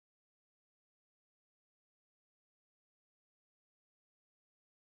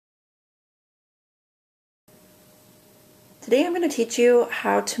Today I'm going to teach you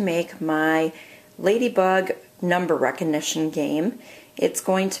how to make my Ladybug number recognition game. It's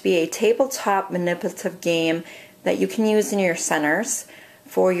going to be a tabletop manipulative game that you can use in your centers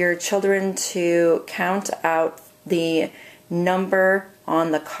for your children to count out the number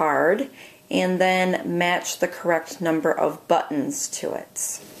on the card and then match the correct number of buttons to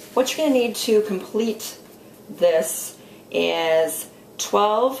it. What you're going to need to complete this is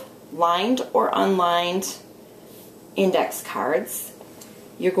 12 lined or unlined index cards.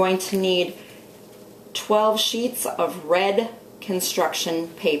 You're going to need 12 sheets of red construction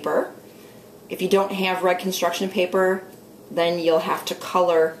paper. If you don't have red construction paper, then you'll have to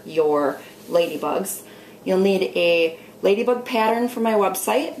color your ladybugs. You'll need a ladybug pattern from my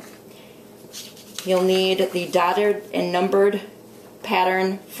website. You'll need the dotted and numbered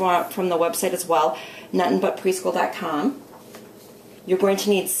pattern from the website as well, nothingbutpreschool.com. You're going to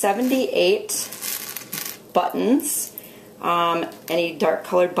need 78 buttons. Any dark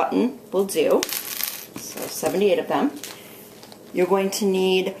colored button will do. So 78 of them. You're going to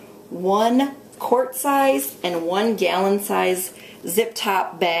need 1 quart size and 1 gallon size zip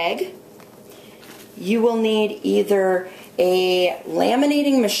top bag. You will need either a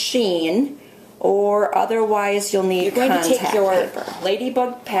laminating machine or otherwise you'll need contact paper. You're going to take your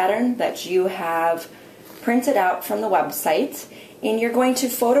ladybug pattern that you have printed out from the website and you're going to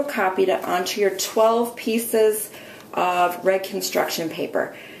photocopy it onto your 12 pieces of red construction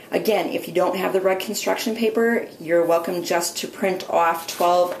paper. Again, if you don't have the red construction paper, you're welcome just to print off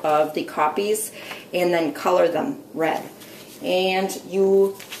 12 of the copies and then color them red. And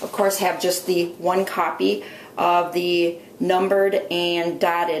you, of course, have just the 1 copy of the numbered and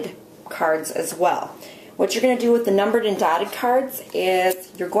dotted cards as well. What you're going to do with the numbered and dotted cards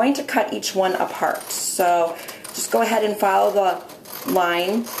is you're going to cut each one apart. So just go ahead and follow the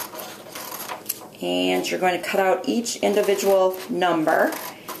line and you're going to cut out each individual number,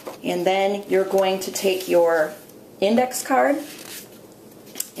 and then you're going to take your index card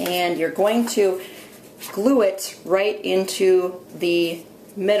and you're going to glue it right into the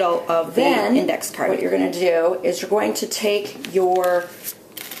middle of the index card. What you're going to do is you're going to take your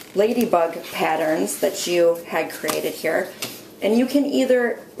ladybug patterns that you had created here, and you can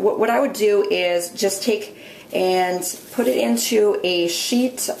either, what I would do is just take and put it into a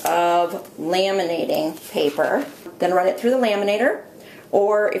sheet of laminating paper, then run it through the laminator,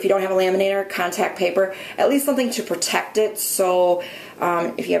 or if you don't have a laminator, contact paper, at least something to protect it, so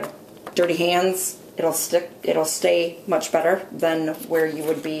if you have dirty hands, it'll stay much better than where you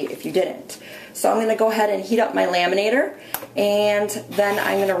would be if you didn't. So I'm going to go ahead and heat up my laminator, and then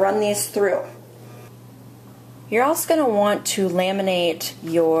I'm going to run these through. You're also going to want to laminate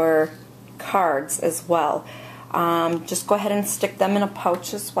your cards as well. Just go ahead and stick them in a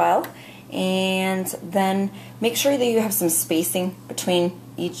pouch as well, and then make sure that you have some spacing between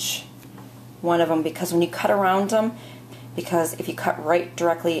each one of them, because when you cut around them, because if you cut right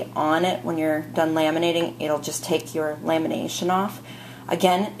directly on it when you're done laminating, it'll just take your lamination off.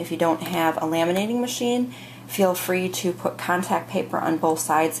 Again, if you don't have a laminating machine, feel free to put contact paper on both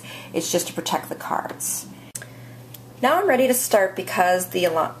sides. It's just to protect the cards. Now I'm ready to start because the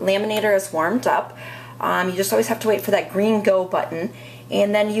laminator is warmed up. You just always have to wait for that green go button,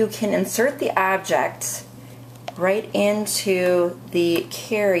 and then you can insert the object right into the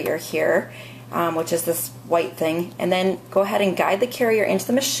carrier here, which is this white thing, and then go ahead and guide the carrier into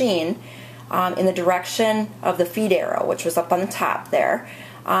the machine in the direction of the feed arrow, which was up on the top there,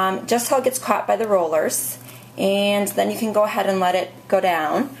 just till it gets caught by the rollers, and then you can go ahead and let it go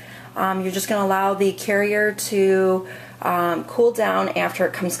down. You're just going to allow the carrier to cool down after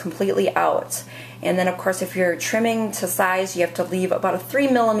it comes completely out. And then, of course, if you're trimming to size, you have to leave about a 3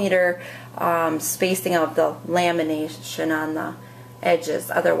 millimeter spacing of the lamination on the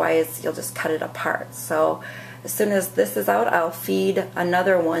edges. Otherwise, you'll just cut it apart. So as soon as this is out, I'll feed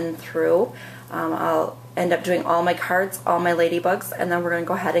another one through. I'll end up doing all my cards, all my ladybugs, and then we're going to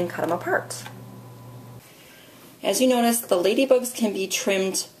go ahead and cut them apart. As you notice, the ladybugs can be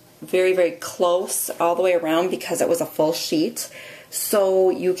trimmed very, very close all the way around because it was a full sheet. So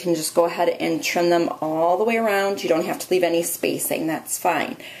you can just go ahead and trim them all the way around. You don't have to leave any spacing. That's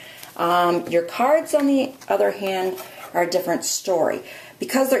fine. Your cards, on the other hand, are a different story.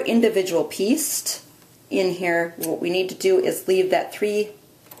 Because they're individual pieced in here, what we need to do is leave that 3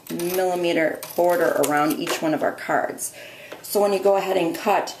 millimeter border around each one of our cards. So when you go ahead and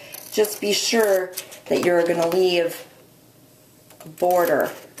cut, just be sure that you're going to leave a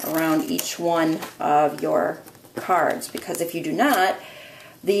border around each one of your cards, because if you do not,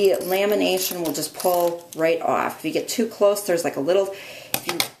 the lamination will just pull right off. If you get too close, there's like a little, if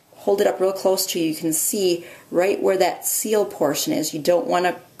you hold it up real close to you, you can see right where that seal portion is. You don't want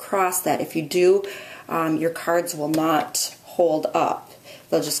to cross that. If you do, your cards will not hold up.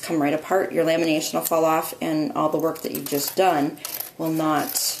 They'll just come right apart. Your lamination will fall off, and all the work that you've just done will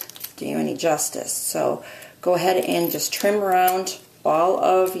not do you any justice. So go ahead and just trim around all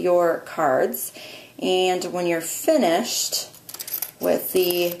of your cards, and when you're finished with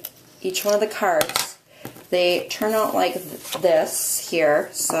each one of the cards, they turn out like this here.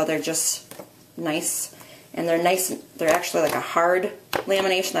 So they're just nice, and they're actually like a hard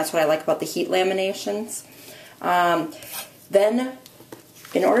lamination. That's what I like about the heat laminations. Then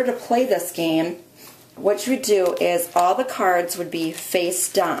in order to play this game, what you would do is all the cards would be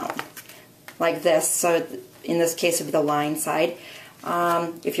face down like this. So in this case it would be the line side.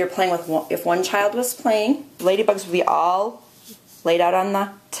 If you're playing with if one child was playing, ladybugs would be all laid out on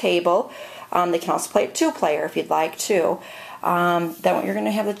the table. They can also play it two-player if you'd like to. Then what you're going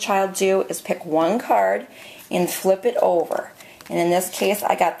to have the child do is pick one card and flip it over. And in this case,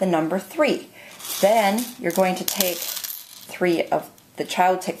 I got the number 3. Then you're going to take the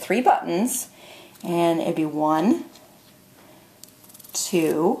child would take 3 buttons, and it'd be 1,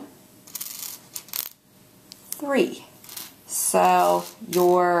 2, 3. So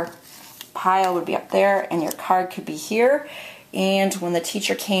your pile would be up there, and your card could be here. And when the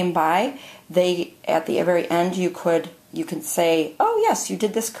teacher came by, at the very end, you could say, "Oh yes, you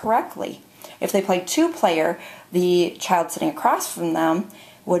did this correctly." If they played two-player, the child sitting across from them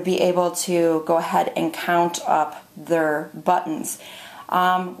would be able to go ahead and count up their buttons.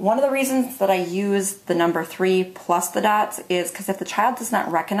 One of the reasons that I use the number 3 plus the dots is because if the child does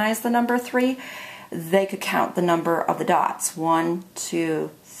not recognize the number 3, they could count the number of the dots, 1, 2,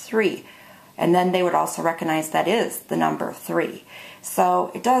 3. And then they would also recognize that is the number 3.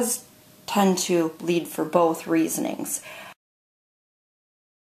 So it does tend to lead for both reasonings.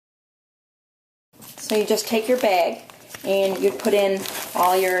 So you just take your bag and you put in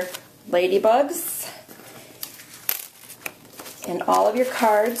all your ladybugs, and all of your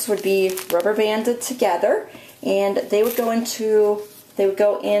cards would be rubber banded together, and they would go into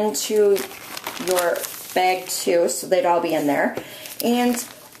your bag too, so they'd all be in there. And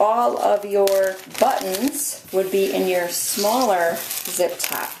all of your buttons would be in your smaller zip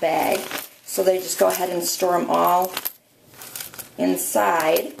top bag, so they just go ahead and store them all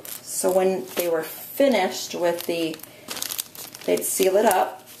inside. So when they were finished with they'd seal it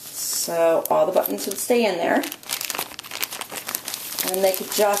up, so all the buttons would stay in there. And they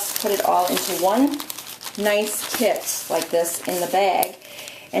could just put it all into one nice kit like this in the bag.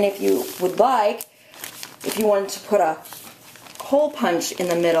 And if you would like, if you wanted to put a hole punch in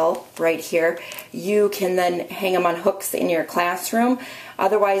the middle right here, you can then hang them on hooks in your classroom.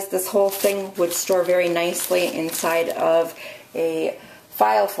 Otherwise, this whole thing would store very nicely inside of a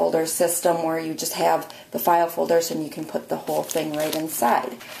file folder system where you just have the file folders and you can put the whole thing right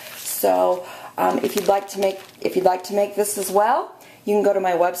inside. So if you'd like to make this as well, you can go to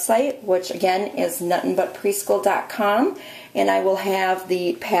my website, which again is nothingbutpreschool.com, and I will have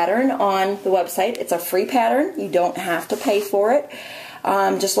the pattern on the website. It's a free pattern. You don't have to pay for it.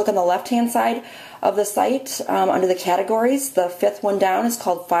 Just look on the left-hand side of the site under the categories. The 5th one down is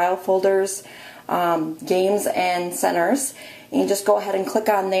called File Folders, Games and Centers. And you just go ahead and click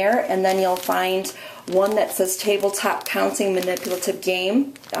on there, and then you'll find one that says Tabletop Counting Manipulative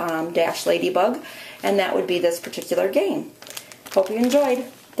Game dash Ladybug, and that would be this particular game. Hope you enjoyed.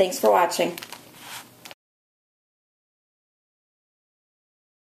 Thanks for watching.